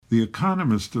The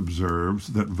Economist observes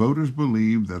that voters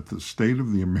believe that the state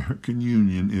of the American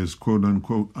Union is,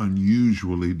 quote-unquote,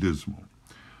 unusually dismal.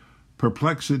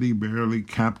 Perplexity barely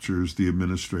captures the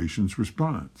administration's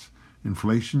response.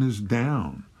 Inflation is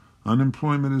down.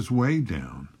 Unemployment is way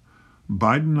down.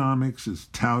 Bidenomics is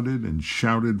touted and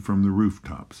shouted from the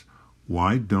rooftops.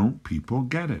 Why don't people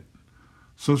get it?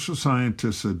 Social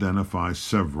scientists identify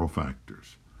several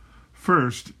factors.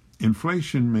 First,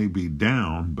 inflation may be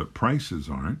down, but prices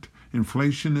aren't.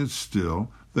 Inflation is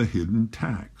still the hidden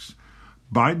tax.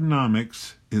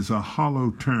 Bidenomics is a hollow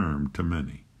term to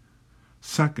many.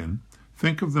 Second,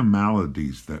 think of the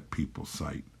maladies that people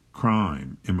cite: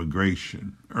 crime,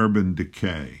 immigration, urban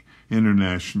decay,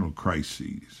 international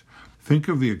crises. Think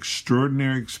of the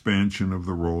extraordinary expansion of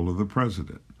the role of the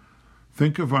president.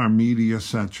 Think of our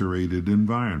media-saturated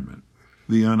environment.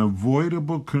 The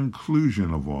unavoidable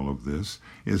conclusion of all of this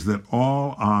is that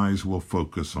all eyes will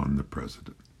focus on the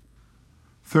president.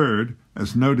 Third,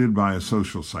 as noted by a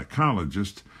social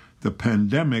psychologist, the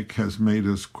pandemic has made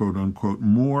us, quote-unquote,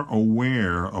 more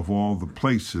aware of all the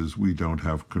places we don't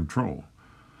have control.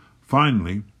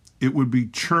 Finally, it would be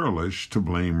churlish to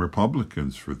blame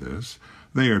Republicans for this.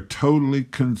 They are totally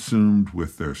consumed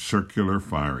with their circular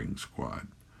firing squad.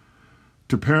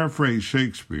 To paraphrase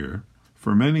Shakespeare,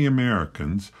 for many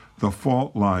Americans, the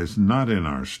fault lies not in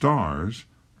our stars,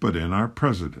 but in our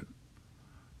president.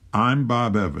 I'm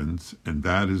Bob Evans, and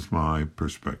that is my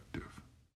perspective.